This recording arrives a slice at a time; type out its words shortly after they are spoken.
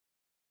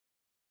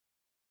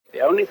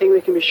The only thing we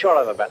can be sure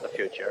of about the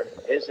future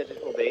is that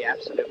it will be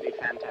absolutely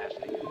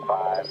fantastic.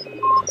 5,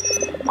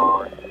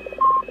 4,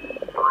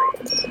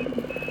 3,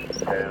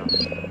 2,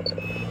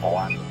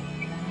 1.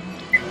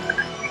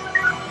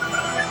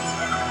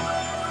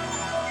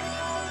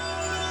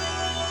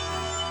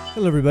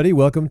 Hello, everybody.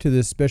 Welcome to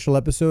this special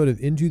episode of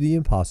Into the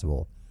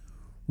Impossible.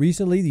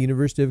 Recently, the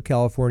University of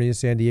California,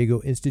 San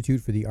Diego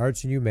Institute for the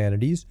Arts and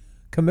Humanities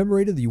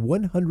commemorated the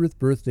 100th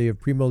birthday of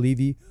Primo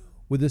Levi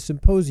with a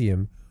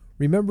symposium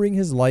remembering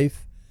his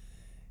life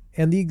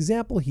and the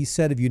example he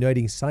set of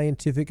uniting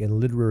scientific and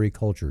literary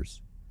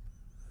cultures.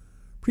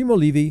 Primo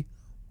Levi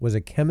was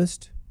a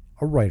chemist,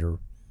 a writer,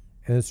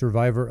 and a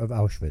survivor of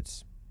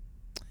Auschwitz.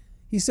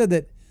 He said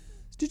that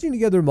stitching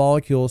together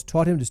molecules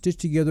taught him to stitch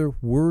together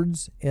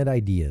words and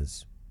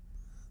ideas.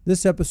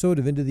 This episode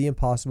of Into the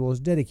Impossible is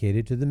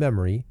dedicated to the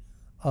memory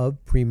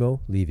of Primo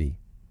Levi.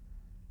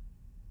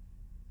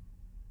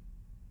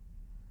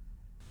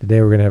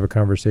 Today we're going to have a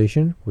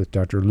conversation with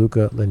Dr.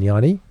 Luca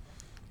Legnani.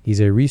 He's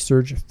a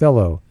research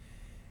fellow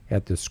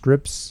at the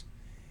Scripps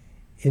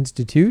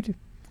Institute,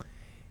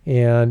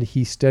 and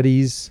he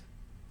studies,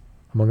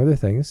 among other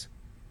things,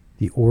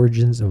 the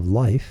origins of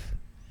life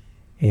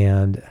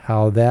and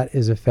how that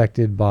is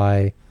affected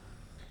by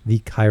the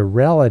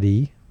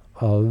chirality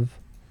of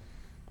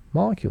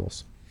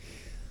molecules.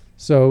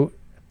 So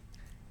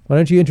why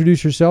don't you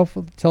introduce yourself?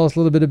 Tell us a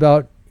little bit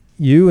about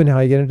you and how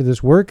you get into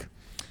this work.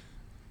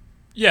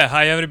 Yeah,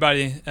 hi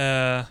everybody.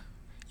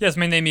 Yes,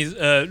 my name is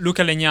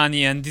Luca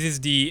Legnani, and this is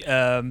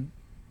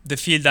the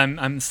field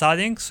I'm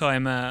studying. So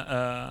I'm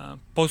a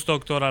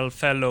postdoctoral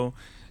fellow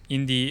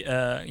in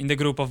the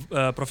group of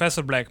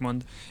Professor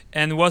Blackmond.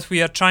 And what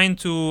we are trying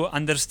to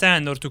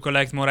understand or to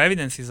collect more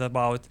evidences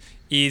about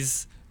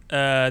is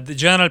the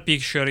general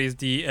picture is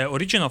the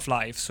origin of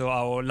life. So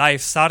how life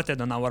started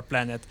on our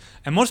planet,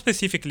 and more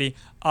specifically,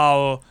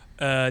 how's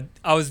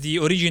the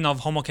origin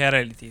of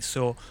homochirality.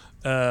 So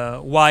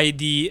why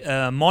the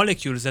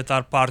molecules that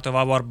are part of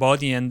our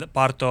body and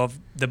part of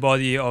the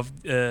body of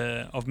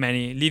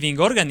many living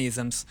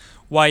organisms,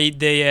 why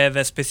they have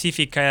a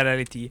specific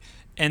chirality,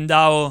 and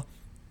how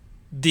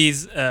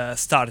this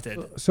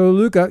started. So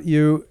Luca,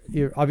 you're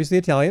obviously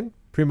Italian.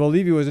 Primo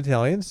Levi was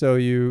Italian, so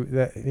you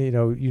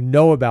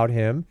know about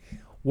him.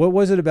 What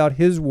was it about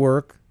his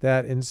work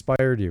that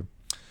inspired you?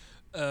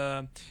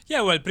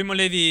 Primo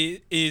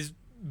Levi is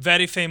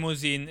very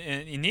famous in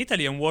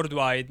Italy and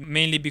worldwide,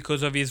 mainly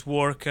because of his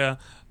work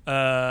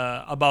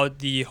about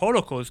the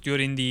Holocaust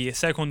during the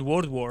Second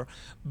World War.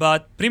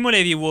 But Primo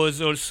Levi was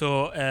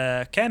also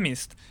a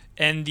chemist,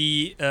 and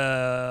he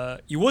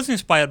was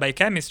inspired by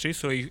chemistry,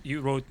 so he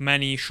wrote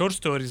many short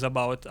stories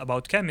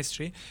about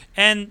chemistry.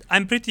 And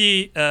I'm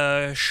pretty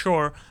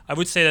sure, I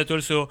would say that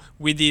also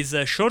with his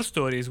short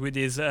stories, with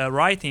his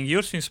writing, he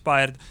also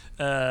inspired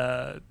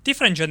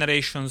different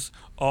generations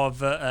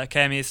of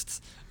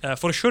chemists,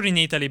 for sure in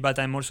Italy, but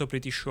I'm also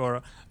pretty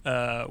sure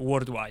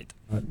worldwide.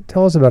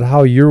 Tell us about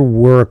how your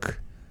work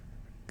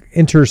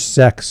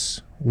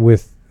intersects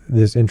with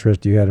this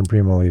interest you had in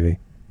Primo Levi.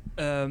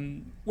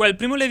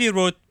 Primo Levi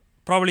wrote,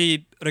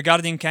 probably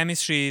regarding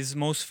chemistry, his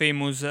most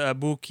famous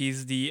book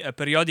is the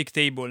periodic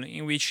table,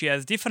 in which he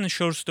has different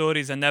short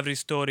stories, and every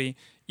story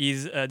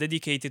is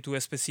dedicated to a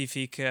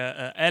specific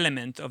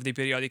element of the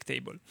periodic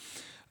table.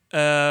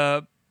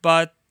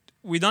 But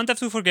we don't have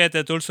to forget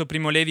that also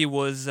Primo Levi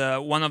was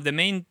one of the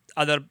main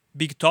other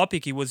big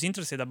topic he was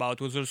interested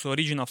about was also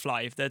origin of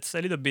life. That's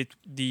a little bit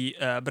the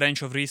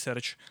branch of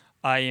research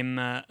I'm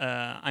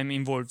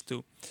involved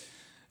to.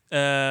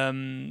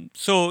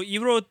 So he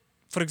wrote,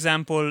 for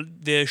example,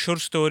 the short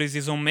stories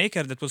His Own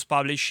Maker that was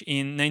published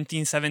in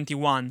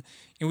 1971,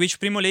 in which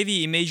Primo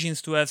Levi imagines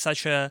to have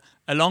such a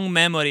long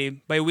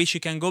memory by which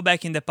he can go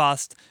back in the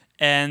past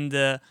and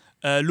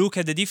look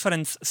at the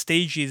different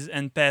stages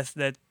and paths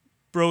that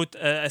brought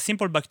a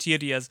simple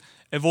bacteria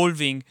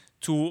evolving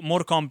to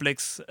more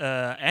complex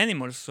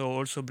animals, so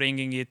also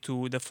bringing it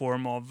to the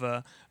form of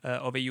a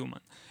human.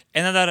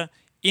 Another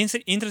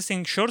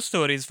interesting short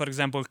story is, for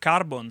example,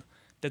 Carbon,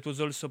 that was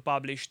also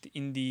published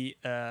in the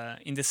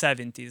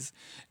 70s.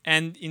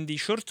 And in the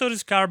short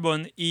stories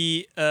Carbon,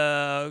 he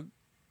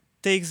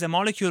takes a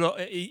molecule,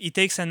 he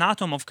takes an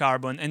atom of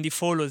carbon and he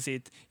follows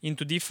it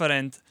into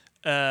different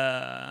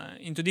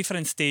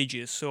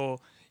stages. So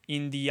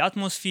in the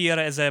atmosphere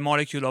as a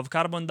molecule of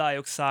carbon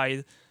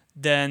dioxide,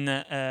 then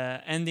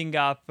ending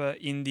up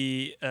in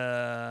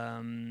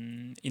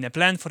a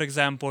plant, for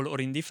example,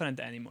 or in different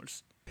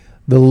animals.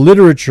 The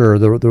literature,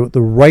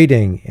 the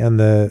writing, and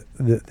the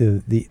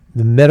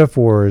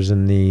metaphors,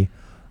 and the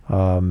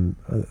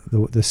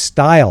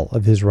style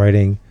of his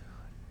writing,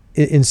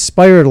 it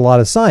inspired a lot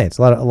of science,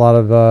 a lot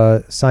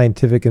of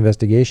scientific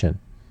investigation.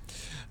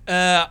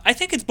 I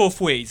think it's both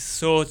ways.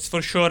 So it's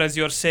for sure, as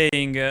you're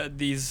saying,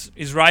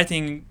 his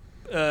writing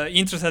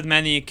interested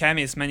many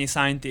chemists, many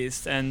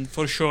scientists, and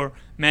for sure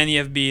many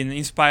have been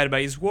inspired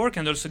by his work,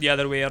 and also the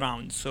other way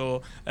around.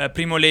 So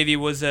Primo Levi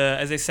was,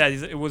 as I said,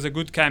 he was a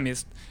good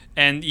chemist,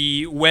 and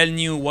he well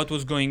knew what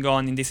was going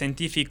on in the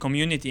scientific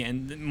community,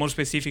 and more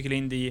specifically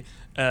in the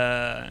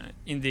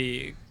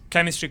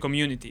chemistry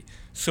community.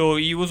 So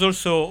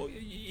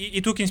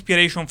he took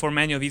inspiration for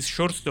many of his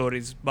short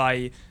stories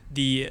by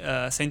the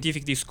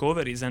scientific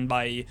discoveries and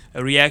by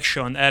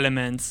reaction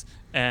elements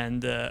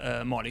and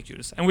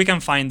molecules, and we can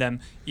find them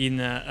in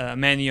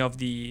many of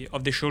the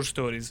short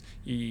stories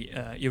he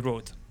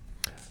wrote.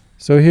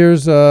 So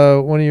here's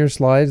one of your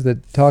slides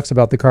that talks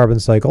about the carbon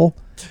cycle.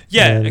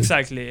 Yeah, And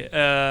exactly.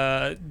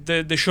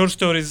 The short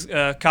stories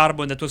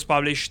Carbon that was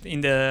published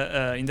in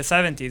the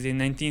 70s, in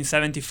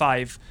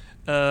 1975,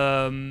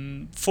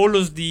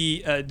 follows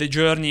the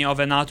journey of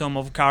an atom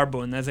of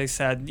carbon, as I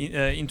said,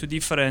 into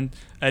different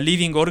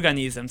living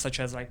organisms, such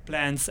as like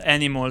plants,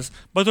 animals,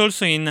 but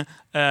also in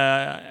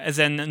as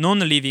a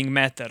non-living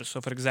matter.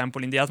 So, for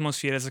example, in the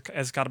atmosphere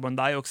as carbon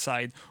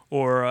dioxide,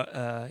 or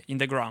in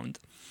the ground.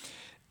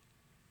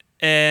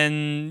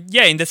 And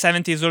yeah, in the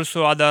 70s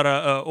also other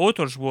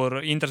authors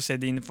were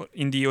interested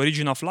in the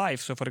origin of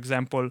life. So, for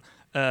example,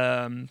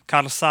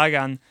 Carl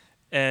Sagan,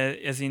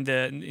 as in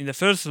the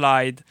first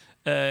slide,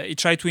 he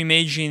tried to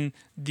imagine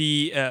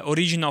the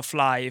origin of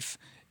life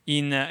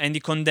and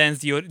he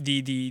condensed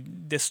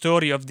the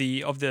story of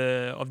the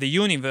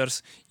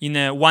universe in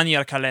a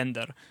 1-year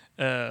calendar.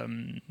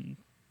 And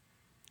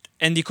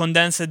he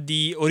condensed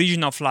the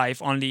origin of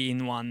life only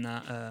in one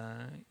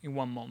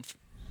month.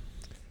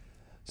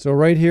 so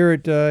right here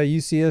at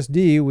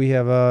UCSD, we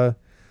have a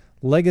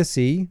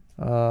legacy,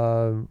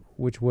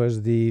 which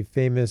was the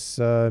famous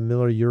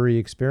Miller-Urey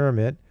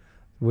experiment,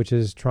 which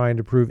is trying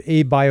to prove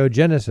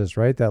abiogenesis,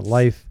 right? That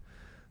life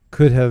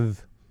could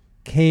have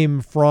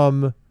came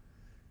from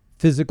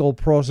physical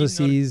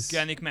processes,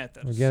 organic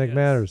matters. Organic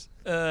matters.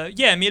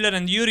 Yeah, Miller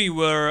and Urey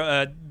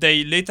were,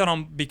 they later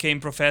on became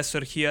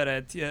professor here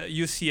at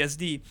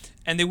UCSD,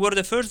 and they were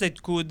the first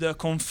that could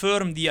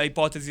confirm the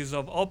hypothesis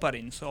of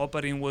Oparin. So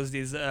Oparin was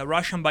this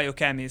Russian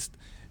biochemist,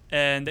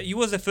 and he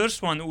was the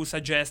first one who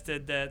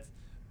suggested that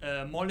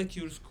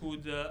molecules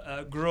could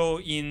grow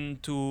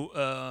into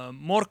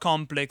more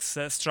complex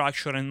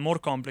structure and more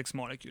complex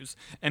molecules.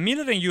 And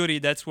Miller and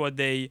Urey, that's what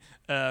they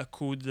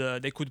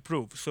could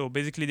prove. So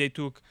basically, they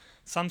took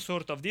some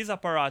sort of this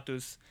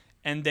apparatus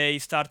and they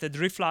started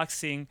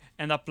refluxing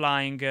and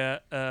applying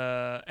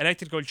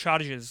electrical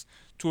charges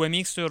to a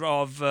mixture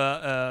of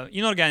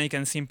inorganic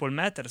and simple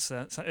matters,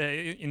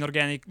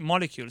 inorganic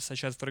molecules,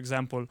 such as, for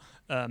example,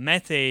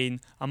 methane,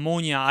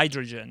 ammonia,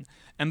 hydrogen.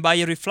 And by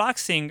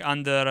refluxing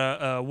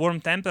under warm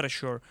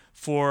temperature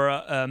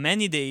for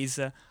many days,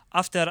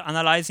 after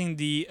analyzing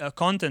the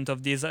content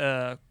of this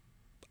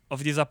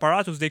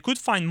apparatus, they could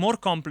find more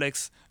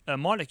complex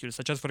molecules,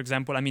 such as, for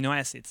example, amino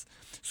acids.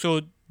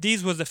 So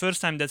this was the first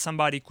time that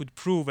somebody could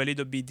prove a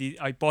little bit the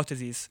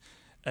hypothesis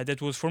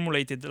that was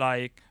formulated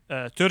like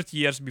 30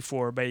 years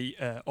before by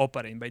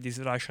Oparin, by this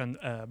Russian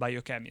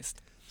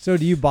biochemist. So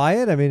do you buy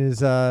it? I mean,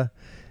 is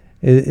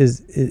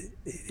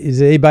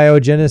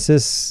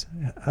abiogenesis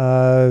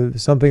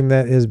something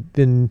that has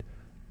been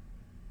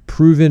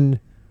proven?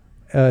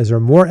 Is there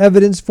more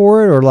evidence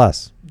for it or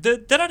less?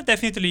 There are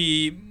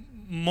definitely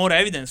more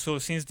evidence. So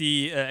since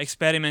the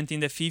experiment in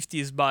the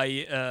 50s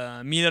by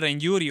Miller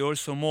and Urey,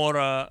 also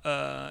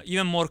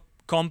even more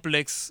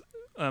complex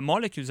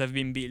molecules have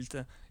been built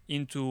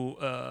into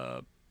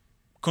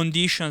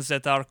conditions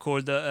that are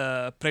called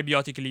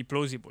prebiotically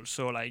plausible.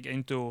 So like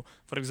into,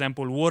 for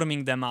example,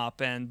 warming them up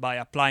and by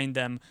applying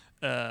them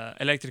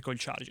electrical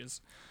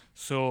charges.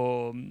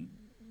 So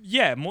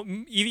yeah,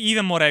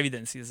 even more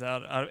evidences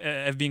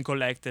have been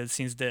collected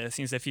since the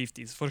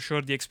 50s. For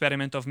sure, the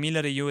experiment of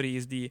Miller and Urey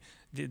is the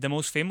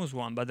most famous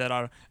one, but there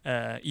are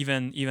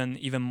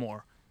even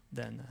more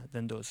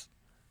than those.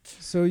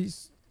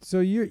 So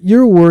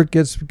your work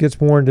gets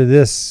more into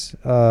this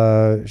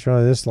shown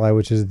on this slide,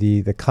 which is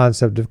the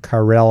concept of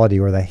chirality,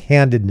 or the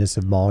handedness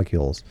of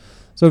molecules.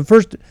 So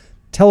first,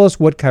 tell us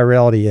what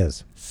chirality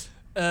is.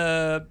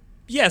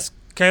 Yes,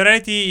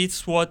 chirality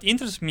is what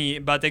interests me,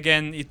 but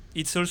again,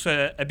 it's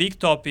also a big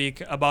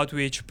topic about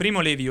which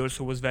Primo Levi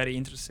also was very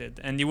interested,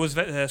 and he was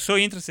so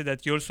interested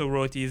that he also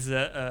wrote his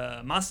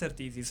master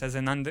thesis as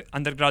an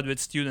undergraduate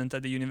student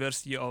at the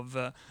University of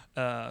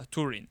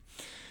Turin.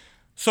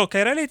 So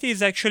chirality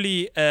is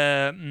actually,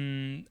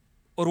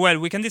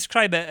 we can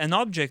describe an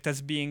object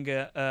as being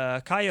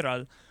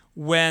chiral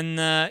when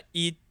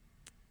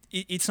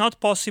it's not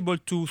possible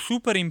to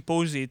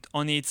superimpose it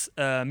on its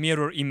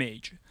mirror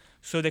image.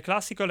 So the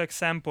classical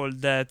example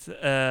that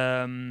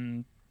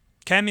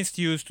chemists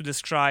use to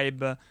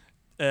describe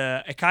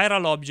a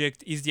chiral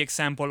object is the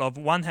example of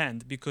one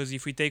hand, because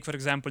if we take, for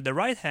example, the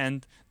right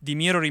hand, the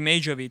mirror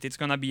image of it's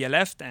going to be a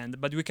left hand,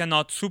 but we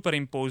cannot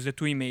superimpose the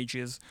two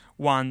images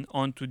one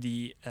onto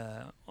the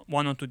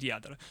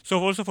other. So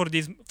also for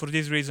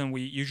this reason,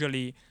 we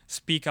usually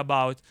speak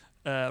about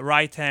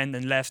right hand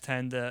and left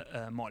hand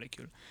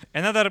molecule.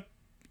 Another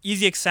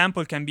easy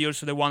example can be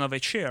also the one of a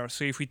chair.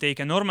 So if we take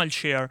a normal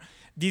chair,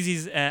 this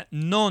is a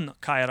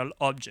non-chiral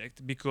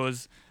object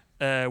because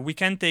we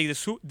can take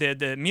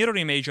the mirror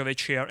image of a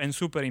chair and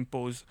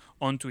superimpose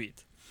onto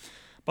it.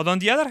 But on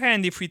the other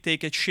hand, if we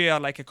take a chair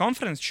like a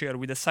conference chair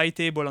with a side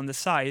table on the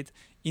side,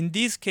 in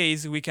this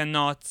case we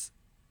cannot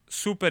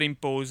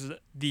superimpose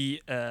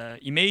the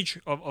image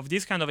of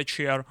this kind of a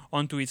chair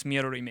onto its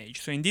mirror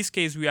image. So in this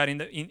case, we are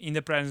in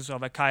the presence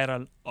of a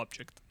chiral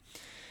object.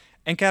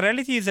 And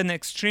chirality is an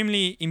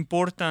extremely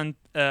important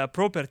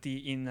property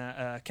in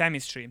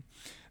chemistry,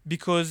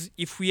 because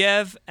if we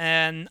have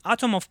an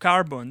atom of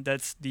carbon,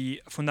 that's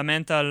the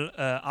fundamental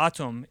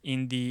atom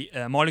in the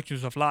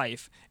molecules of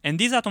life, and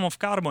this atom of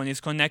carbon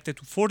is connected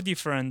to 4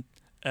 different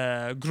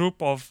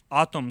group of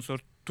atoms or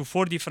to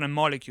 4 different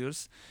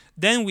molecules,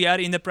 then we are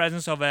in the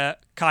presence of a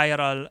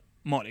chiral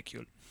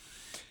molecule.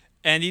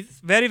 And it's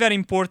very, very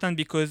important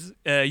because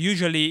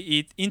usually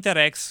it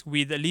interacts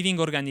with living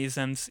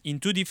organisms in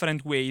 2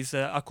 different ways,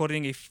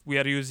 according if we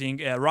are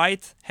using a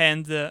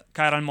right-hand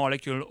chiral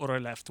molecule or a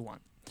left one.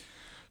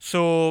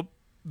 So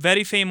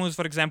very famous,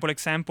 for example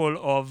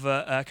of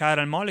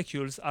chiral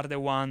molecules are the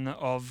one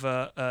of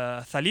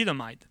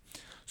thalidomide.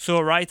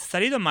 So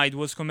thalidomide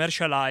was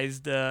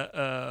commercialized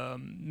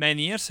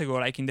many years ago,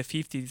 like in the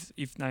 50s,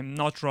 if I'm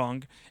not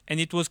wrong, and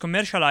it was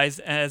commercialized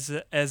as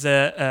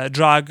a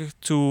drug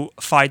to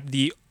fight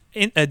the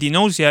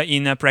nausea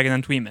in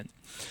pregnant women.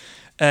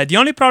 The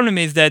only problem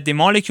is that the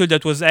molecule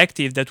that was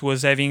active, that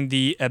was having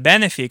the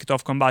benefit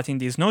of combating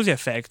this nausea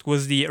effect,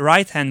 was the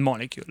right-hand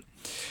molecule.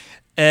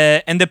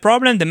 And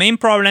the main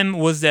problem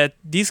was that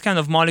this kind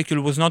of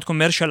molecule was not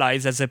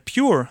commercialized as a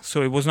pure,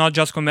 so it was not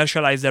just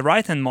commercialized the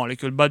right-hand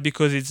molecule, but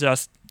because it's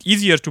just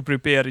easier to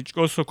prepare, it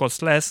also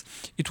costs less,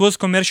 it was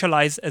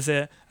commercialized as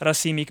a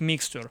racemic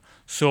mixture.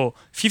 So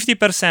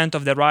 50%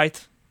 of the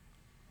right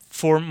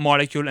form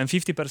molecule and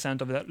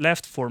 50% of the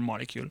left form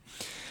molecule.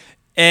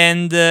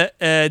 And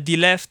the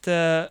left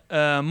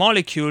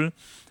molecule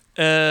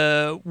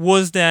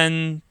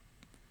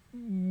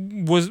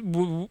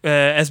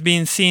has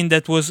been seen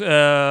that was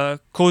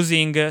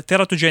causing a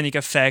teratogenic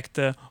effect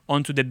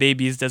onto the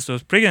babies that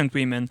those pregnant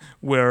women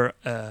were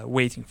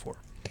waiting for.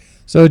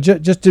 So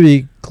just to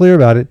be clear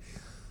about it,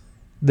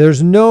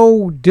 there's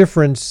no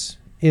difference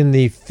in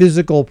the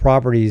physical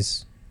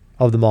properties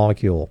of the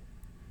molecule.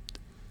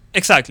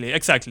 Exactly.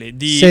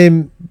 The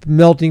same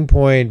melting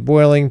point,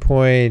 boiling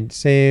point,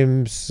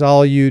 same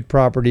solute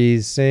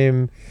properties,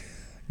 same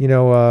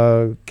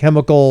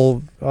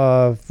chemical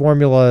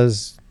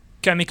formulas.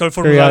 Chemical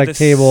formula, periodic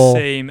table,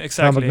 same,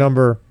 exactly. Atomic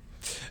number.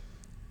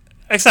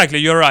 Exactly,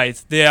 you're right.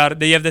 They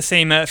have the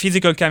same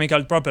physical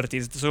chemical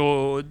properties.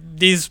 So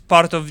this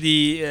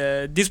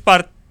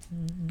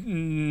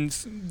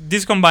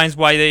combines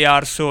why they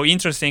are so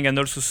interesting and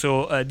also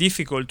so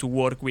difficult to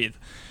work with.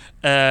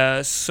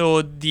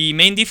 So the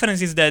main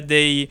difference is that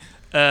they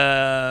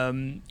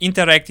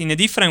interact in a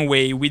different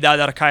way with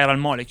other chiral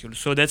molecules.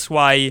 So that's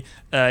why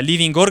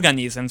living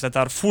organisms that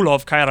are full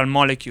of chiral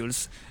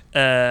molecules,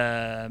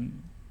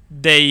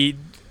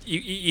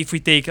 if we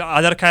take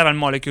other chiral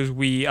molecules,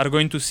 we are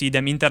going to see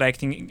them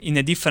interacting in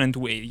a different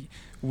way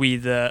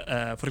with,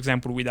 for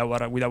example, with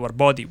our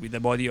body, with the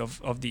body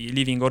of the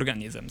living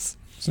organisms.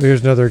 So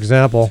here's another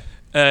example.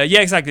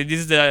 Yeah, exactly. This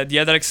is the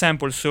other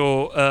example.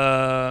 So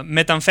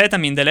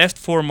methamphetamine, the left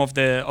form of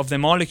the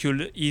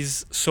molecule,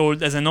 is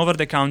sold as an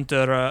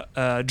over-the-counter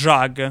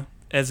drug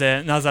as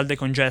a nasal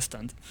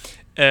decongestant.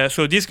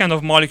 So this kind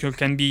of molecule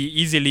can be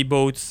easily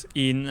bought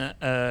in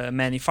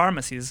many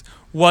pharmacies.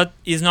 What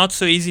is not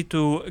so easy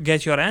to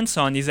get your hands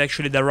on is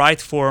actually the right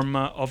form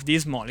of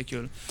this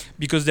molecule,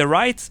 because the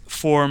right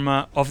form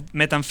of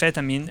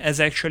methamphetamine has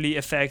actually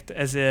effect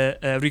as a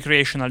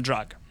recreational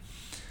drug.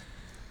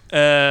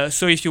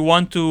 So if you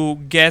want to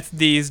get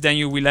this, then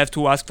you will have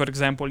to ask, for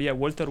example,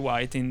 Walter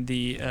White in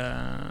the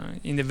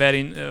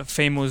very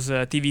famous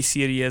TV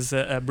series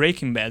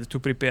Breaking Bad to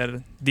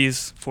prepare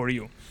this for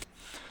you.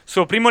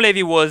 So Primo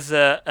Levi was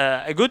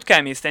a good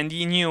chemist, and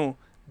he knew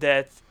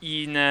that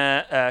in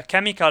a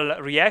chemical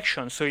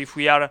reaction, so if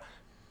we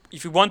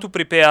want to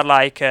prepare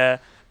like a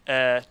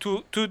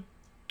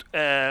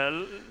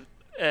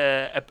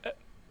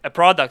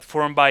product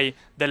formed by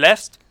the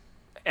left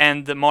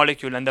hand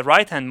molecule and the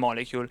right hand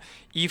molecule,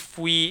 if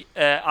we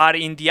are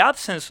in the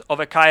absence of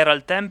a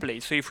chiral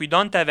template, so if we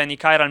don't have any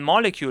chiral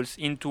molecules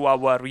into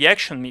our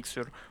reaction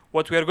mixture,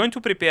 what we are going to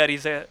prepare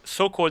is a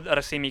so-called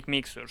racemic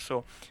mixture.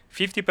 So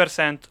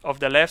 50% of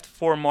the left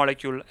form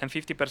molecule and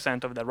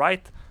 50% of the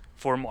right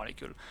form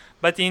molecule.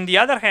 But in the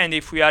other hand,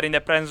 if we are in the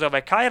presence of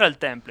a chiral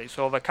template,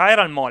 so of a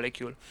chiral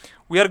molecule,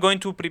 we are going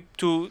to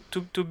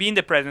be in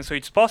the presence. So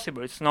it's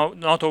possible. It's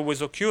not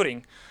always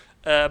occurring,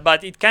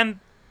 but it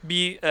can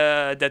be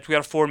that we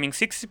are forming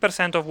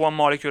 60% of one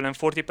molecule and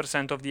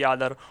 40% of the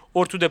other,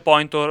 or to the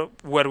point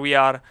where we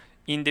are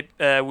in the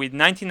with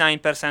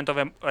 99% of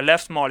a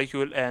left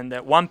molecule and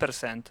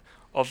 1%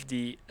 of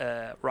the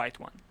right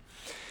one.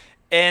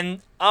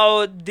 And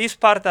how these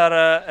parts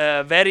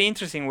are very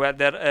interesting, where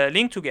they're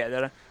linked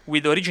together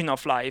with the origin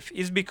of life,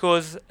 is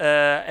because,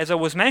 as I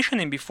was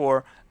mentioning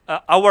before,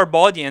 our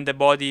body and the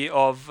body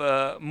of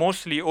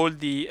mostly all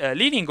the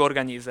living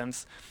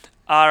organisms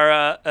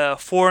are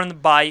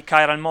formed by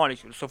chiral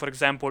molecules. So, for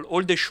example,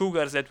 all the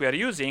sugars that we are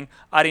using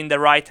are in the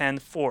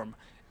right-hand form,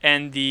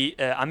 and the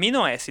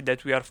amino acid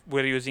that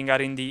we're using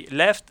are in the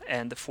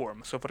left-hand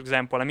form. So, for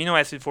example, amino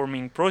acid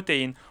forming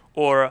protein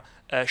or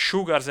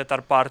sugars that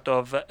are part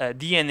of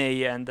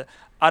DNA and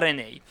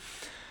RNA.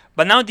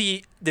 But now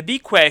the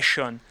big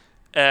question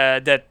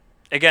that,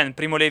 again,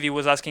 Primo Levi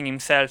was asking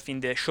himself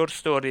in the short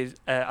story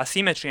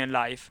Asymmetry in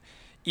Life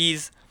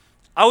is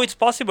how it's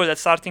possible that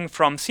starting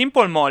from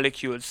simple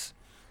molecules,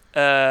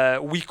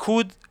 we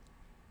could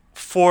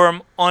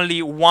form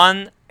only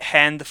one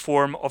hand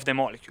form of the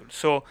molecule.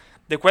 So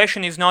the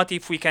question is not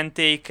if we can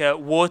take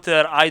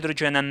water,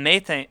 hydrogen, and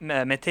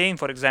methane,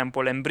 for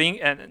example, and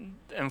bring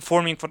and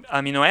forming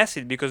amino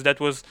acid, because that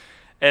was,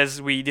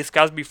 as we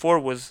discussed before,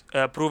 was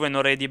proven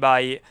already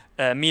by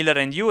Miller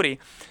and Urey.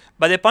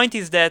 But the point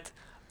is that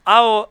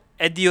how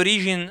at the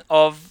origin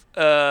of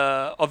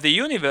the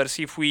universe,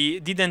 if we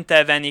didn't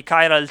have any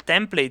chiral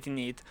template in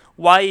it,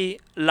 why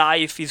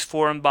life is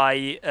formed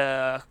by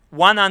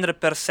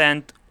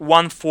 100%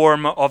 one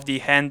form of the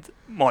hand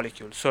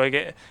molecule? So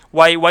again,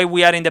 why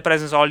we are in the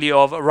presence only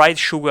of right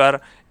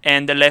sugar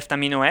and the left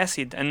amino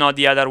acid and not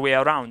the other way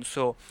around?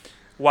 So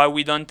why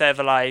we don't have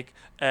like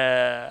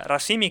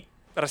racemic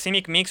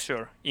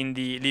mixture in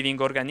the living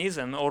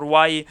organism, or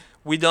why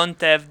we don't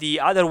have the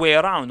other way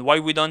around? Why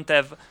we don't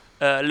have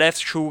left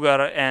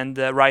sugar and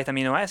right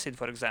amino acid,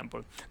 for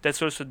example?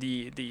 That's also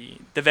the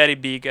very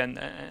big and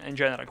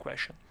general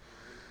question.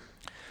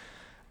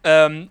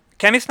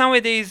 Chemists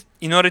nowadays,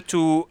 in order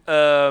to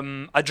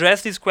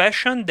address this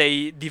question,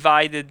 they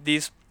divided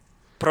this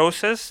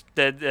process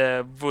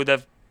that would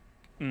have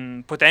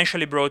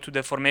potentially brought to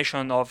the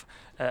formation of,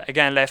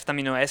 again, left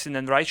amino acid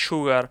and right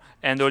sugar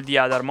and all the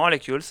other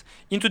molecules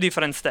into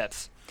different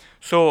steps.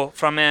 So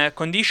from a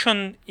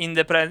condition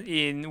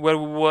where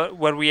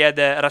we had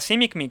a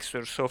racemic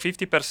mixture, so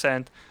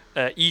 50%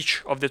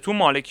 each of the two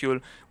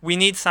molecules, we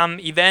need some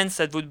events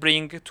that would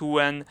bring to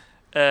an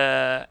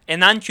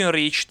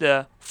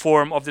unenriched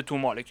form of the two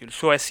molecules,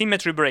 so a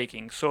symmetry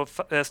breaking, so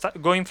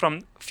going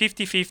from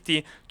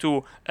 50-50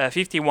 to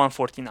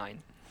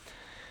 51-49.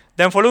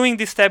 Then following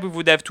this step, we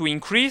would have to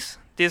increase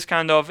this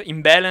kind of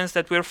imbalance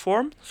that were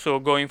formed, so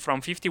going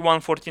from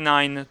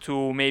 51-49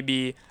 to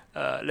maybe,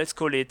 let's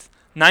call it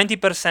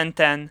 90%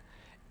 10,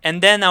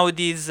 and then how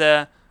these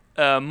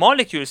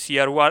molecules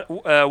here,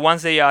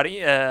 once they are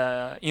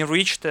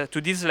enriched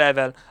to this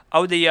level,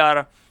 how they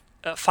are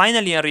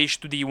finally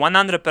enriched to the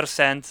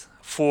 100%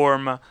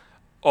 form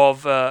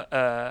of,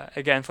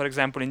 again, for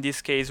example, in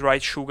this case,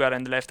 right sugar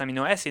and left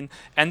amino acid,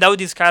 and how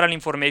this chiral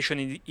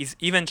information is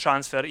even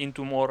transferred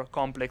into more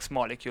complex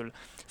molecules,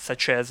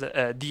 such as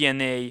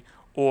DNA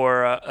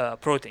or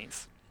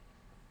proteins.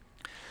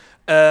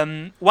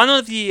 One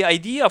of the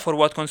idea for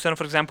what concern,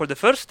 for example, the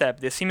first step,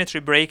 the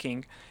symmetry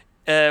breaking,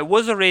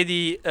 was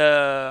already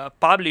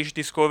published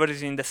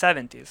discoveries in the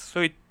 70s.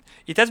 So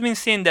it has been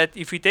seen that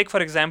if we take,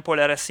 for example,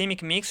 a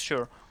racemic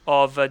mixture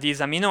of these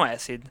amino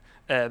acid,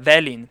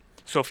 valine,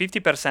 so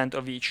 50%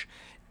 of each,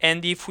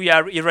 and if we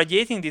are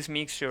irradiating this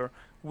mixture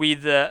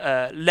with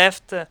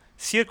left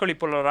circularly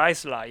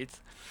polarized light,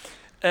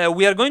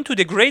 we are going to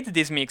degrade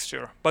this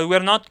mixture, but we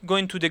are not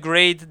going to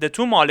degrade the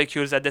two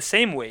molecules at the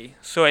same way.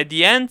 So at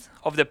the end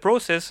of the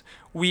process,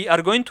 we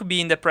are going to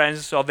be in the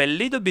presence of a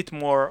little bit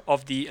more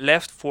of the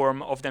left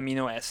form of the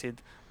amino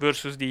acid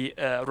versus the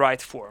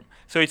right form.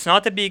 So it's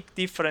not a big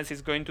difference,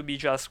 it's going to be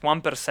just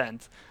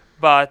 1%,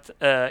 but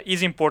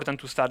it's important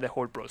to start the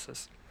whole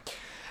process.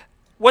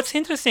 What's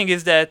interesting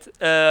is that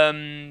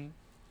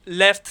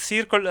left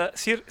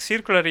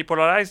circularly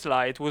polarized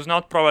light was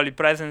not probably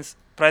present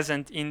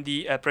in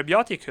the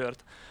prebiotic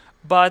earth,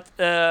 but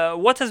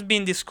what has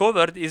been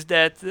discovered is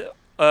that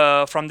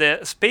from the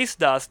space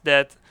dust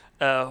that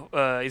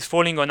is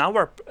falling on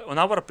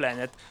our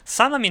planet,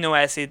 some amino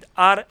acids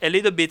are a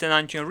little bit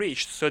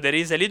enriched, so there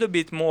is a little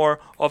bit more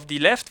of the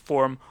left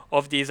form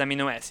of this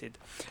amino acid.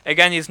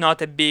 Again, it's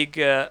not a big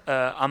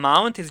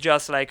amount, it's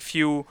just like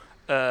few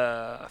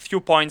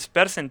points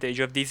percentage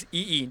of this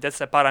EE. That's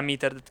a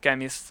parameter that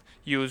chemists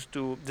use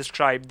to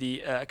describe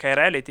the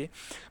chirality.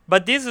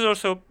 But this is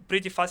also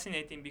pretty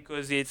fascinating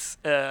because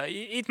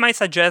it might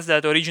suggest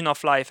that origin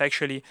of life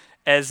actually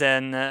has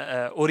an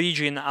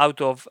origin out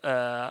of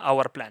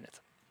our planet.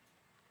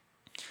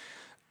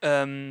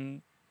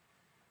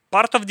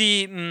 Part of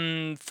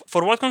the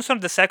for what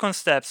concerns the second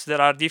steps, there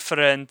are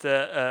different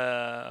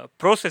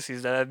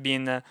processes that have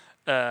been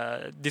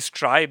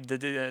described,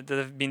 that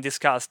have been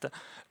discussed.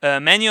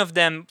 Many of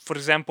them, for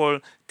example,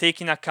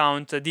 take in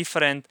account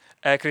different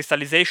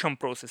crystallization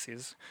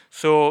processes.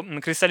 So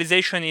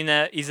crystallization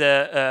is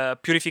a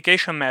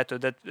purification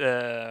method that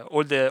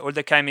all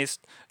the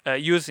chemists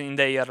use in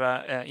their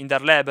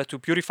lab to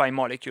purify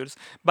molecules.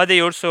 But they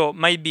also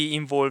might be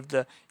involved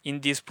in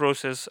this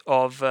process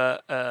of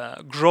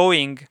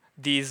growing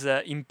this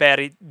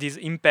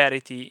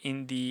imparity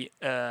in the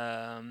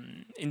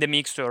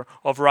mixture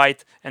of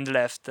right and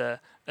left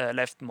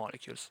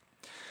molecules.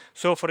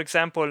 So, for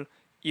example,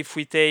 if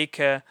we take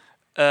a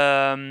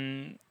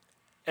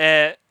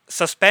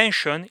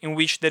suspension in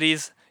which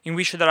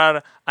there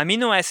are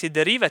amino acid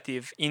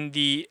derivative in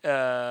the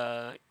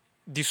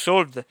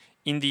dissolved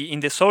in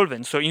the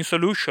solvent, so in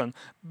solution,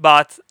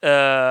 but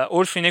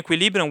also in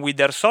equilibrium with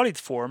their solid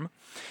form,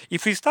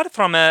 If we start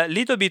from a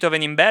little bit of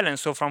an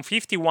imbalance, so from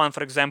 51,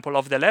 for example,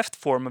 of the left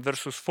form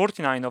versus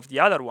 49 of the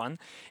other one,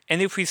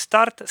 and if we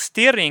start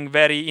steering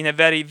in a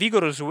very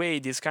vigorous way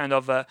this kind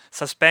of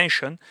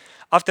suspension,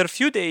 after a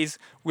few days,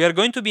 we are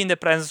going to be in the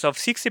presence of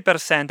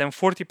 60% and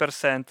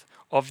 40%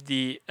 of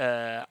the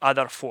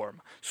other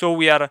form. So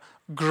we are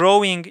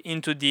growing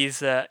into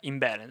this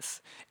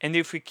imbalance. And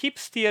if we keep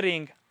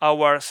steering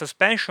our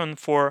suspension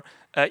for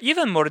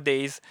even more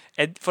days,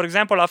 for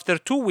example, after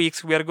 2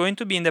 weeks, we are going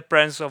to be in the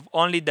presence of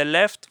only the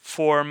left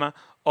form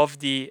of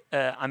the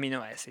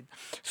amino acid.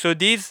 So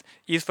this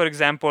is, for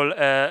example,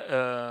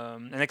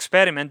 an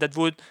experiment that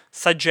would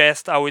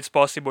suggest how it's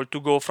possible to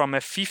go from a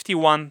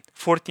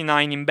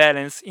 51-49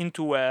 imbalance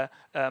into a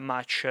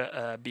much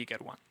bigger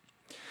one.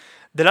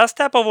 The last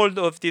step of all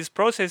of this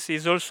process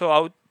is also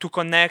how to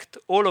connect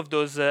all of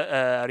those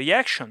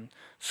reactions.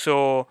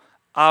 So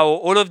how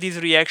all of these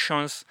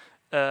reactions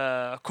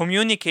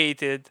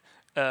communicated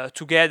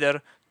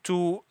together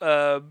to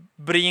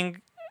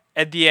bring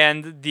at the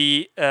end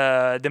the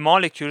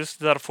molecules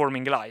that are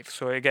forming life.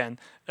 So again,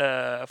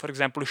 for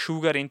example,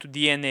 sugar into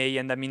DNA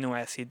and amino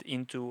acid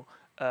into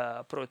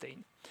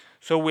protein.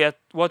 So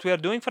what we are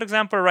doing, for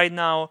example, right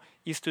now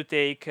is to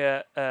take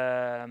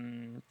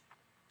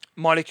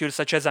molecules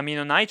such as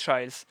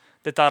aminonitriles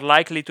that are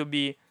likely to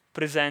be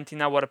present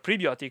in our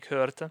prebiotic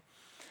herd,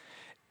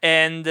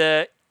 and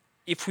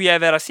if we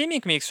have a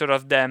racemic mixture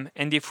of them,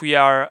 and if we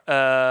are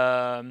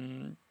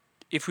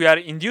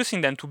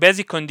inducing them to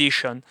basic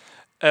condition,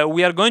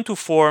 we are going to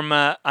form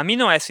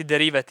amino acid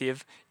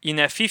derivative in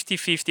a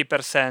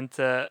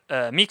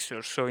 50-50%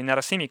 mixture, so in a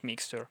racemic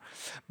mixture.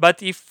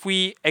 But if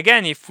we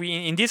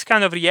in this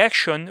kind of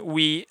reaction,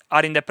 we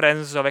are in the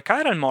presence of a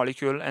chiral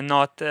molecule and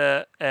not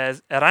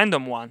as a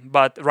random one,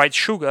 but right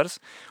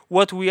sugars,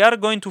 what we are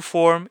going to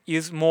form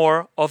is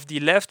more of the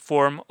left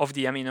form of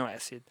the amino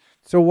acid.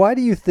 So why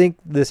do you think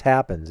this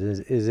happens?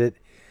 It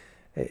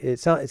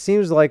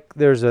seems like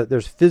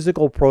there's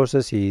physical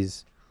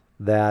processes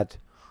that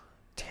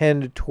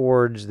tend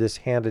towards this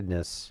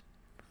handedness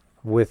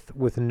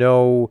with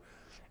no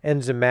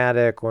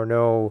enzymatic or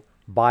no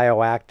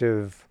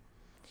bioactive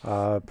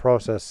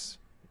process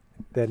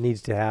that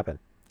needs to happen.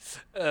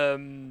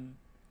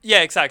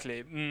 Yeah,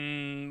 exactly.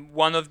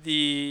 One of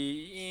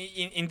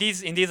the in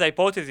these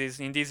hypotheses,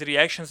 in these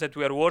reactions that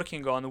we are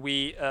working on,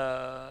 we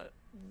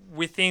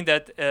think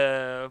that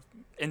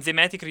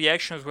enzymatic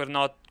reactions were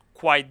not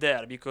quite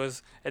there,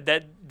 because at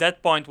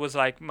that point was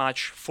like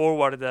much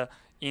forward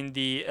in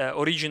the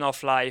origin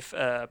of life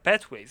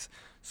pathways.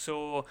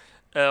 So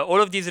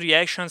all of these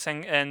reactions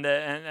and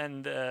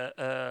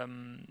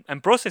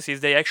processes,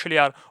 they actually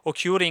are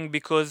occurring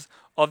because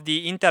of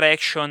the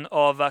interaction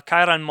of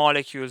chiral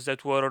molecules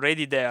that were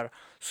already there.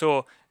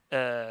 So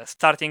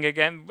starting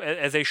again,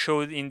 as I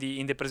showed in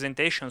the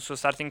presentation, so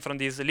starting from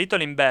this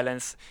little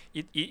imbalance,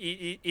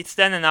 it's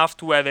then enough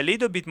to have a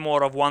little bit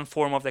more of one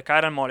form of the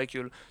chiral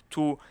molecule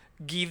to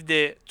give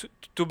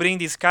to bring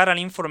this chiral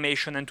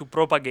information and to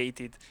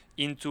propagate it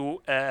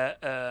into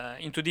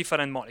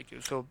different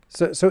molecules.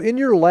 So in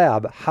your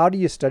lab, how do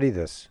you study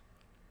this?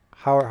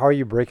 How are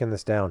you breaking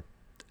this down?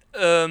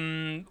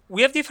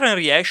 We have different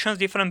reactions,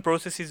 different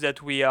processes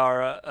that we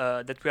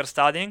are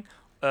studying.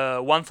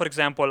 One, for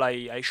example,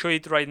 I show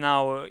it right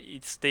now.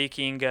 It's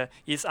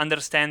is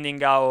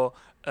understanding how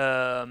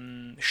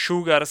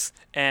sugars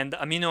and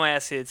amino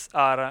acids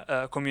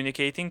are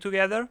communicating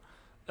together.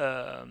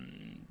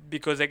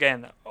 Because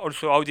again,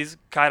 also how this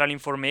chiral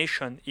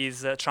information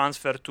is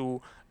transferred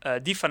to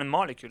different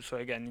molecules. So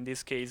again, in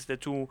this case, the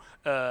two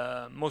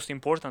most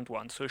important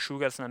ones, so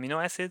sugars and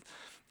amino acids.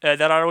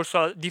 There are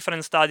also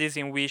different studies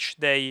in which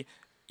they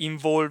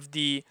involve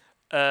the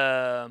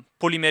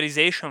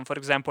polymerization, for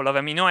example, of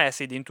amino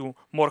acid into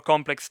more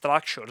complex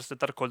structures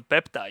that are called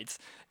peptides.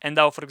 And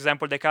now, for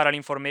example, the chiral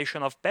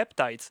information of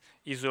peptides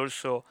is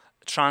also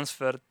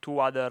transferred to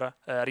other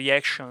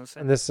reactions.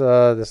 And this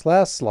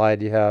last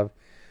slide you have,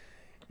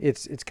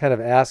 it's kind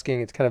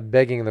of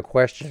begging the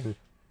question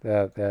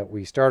that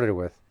we started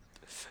with.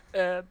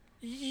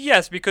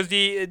 Yes, because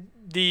the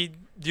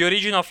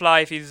origin of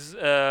life is,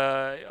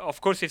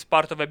 of course, it's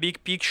part of a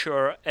big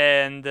picture,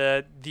 and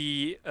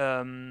the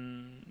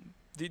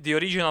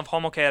origin of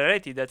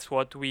homochirality, that's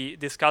what we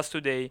discussed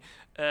today,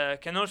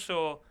 can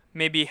also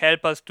maybe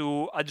help us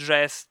to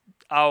address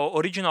how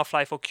origin of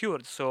life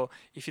occurred. So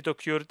if it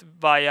occurred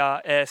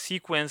via a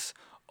sequence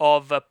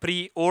of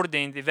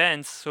preordained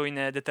events, so in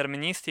a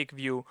deterministic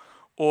view,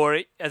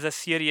 or as a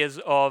series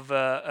of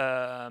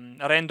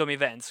random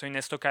events, so in a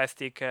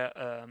stochastic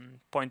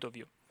point of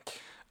view.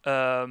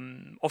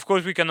 Of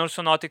course, we can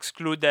also not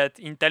exclude that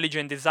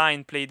intelligent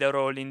design played a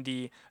role in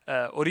the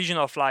origin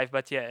of life,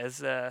 but yeah,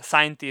 as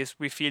scientists,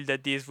 we feel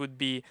that this would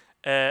be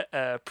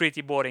a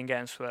pretty boring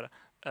answer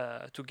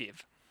to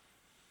give.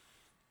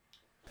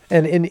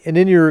 And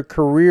in your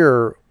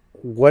career,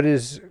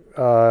 what's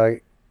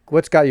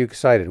got you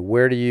excited?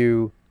 Where do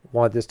you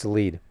want this to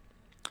lead?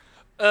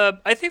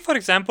 I think, for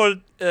example,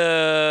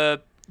 there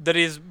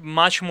is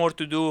much more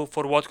to do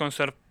for what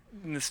concerns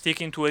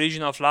sticking to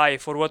origin of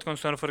life, for what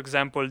concerns, for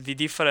example, the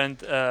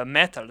different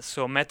metals.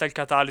 So metal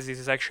catalysis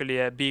is actually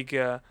a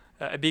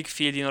big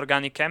field in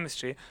organic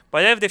chemistry.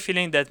 But I have the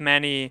feeling that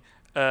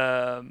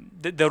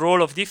the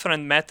role of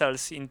different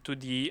metals into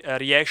the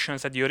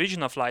reactions at the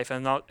origin of life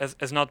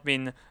has not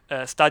been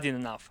studied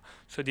enough.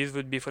 So this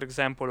would be, for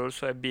example,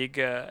 also a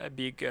big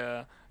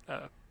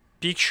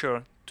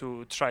picture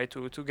to try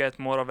to get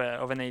more of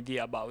an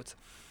idea about.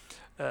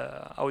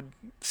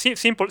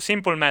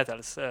 Simple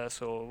metals,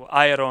 so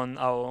iron,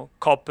 how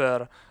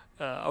copper,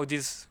 how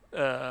these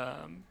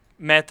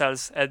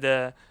metals had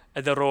a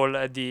role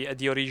at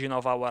the origin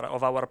of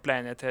our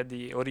planet, at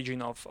the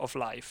origin of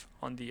life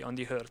on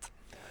the Earth.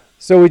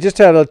 So we just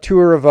had a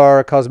tour of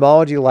our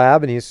cosmology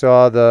lab, and you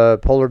saw the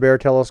Polar Bear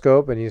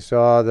Telescope, and you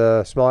saw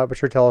the Small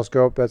Aperture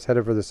Telescope that's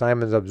headed for the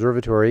Simons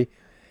Observatory,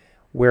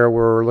 where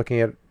we're looking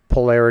at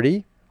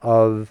polarity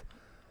of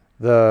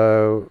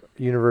the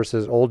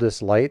universe's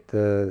oldest light,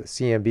 the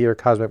CMB, or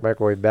cosmic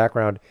microwave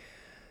background.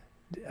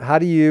 How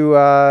do you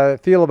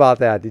feel about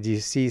that? Did you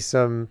see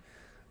some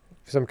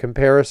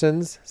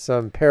comparisons,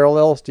 some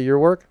parallels to your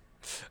work?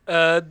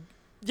 Yeah,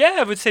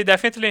 I would say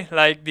definitely.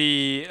 Like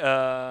the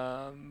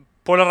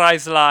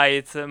polarized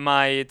light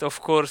might,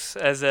 of course,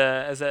 as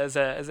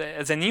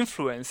an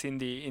influence in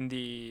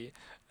the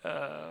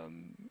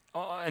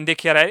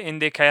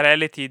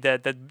chirality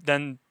that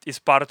then is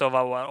part of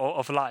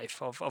our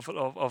life of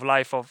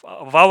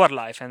our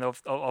life and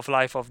of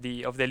life of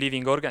the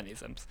living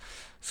organisms.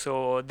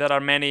 So there are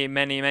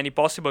many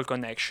possible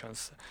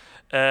connections.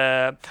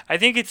 I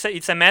think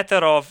it's a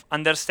matter of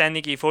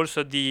understanding if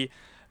also the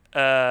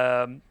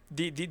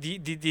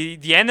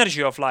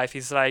energy of life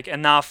is like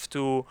enough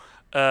to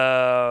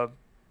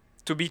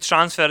be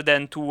transferred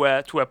then to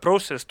a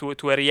process, to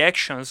a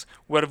reactions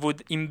where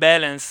would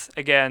imbalance,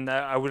 again,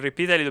 I will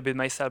repeat a little bit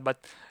myself,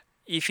 but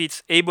if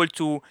it's able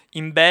to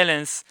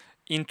imbalance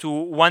into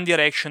one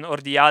direction or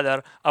the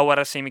other our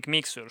racemic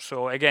mixture.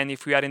 So again,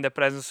 if we are in the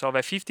presence of a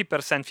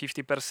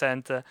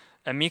 50%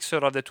 a mixture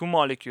of the two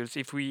molecules,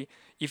 if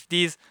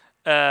this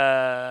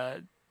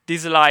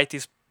light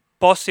is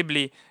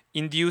possibly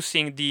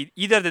inducing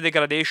either the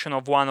degradation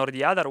of one or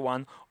the other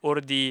one, or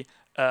the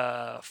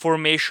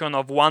formation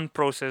of one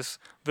process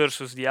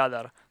versus the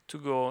other, to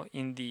go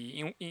in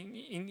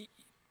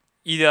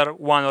either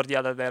one or the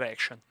other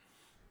direction.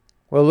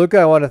 Well, Luca,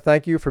 I want to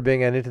thank you for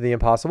being on Into the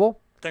Impossible.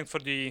 Thanks for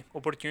the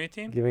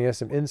opportunity. Giving us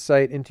some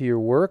insight into your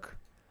work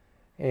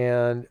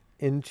and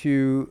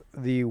into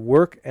the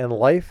work and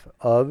life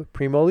of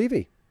Primo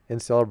Levi in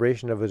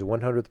celebration of his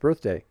 100th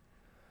birthday.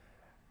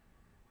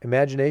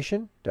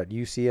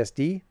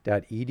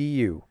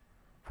 Imagination.ucsd.edu.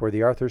 For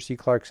the Arthur C.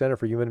 Clarke Center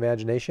for Human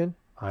Imagination,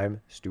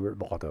 I'm Stuart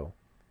Balko.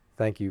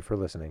 Thank you for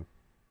listening.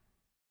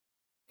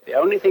 The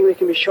only thing we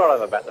can be sure of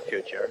about the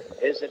future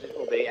is that it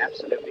will be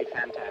absolutely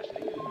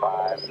fantastic.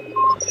 5,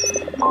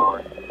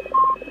 4,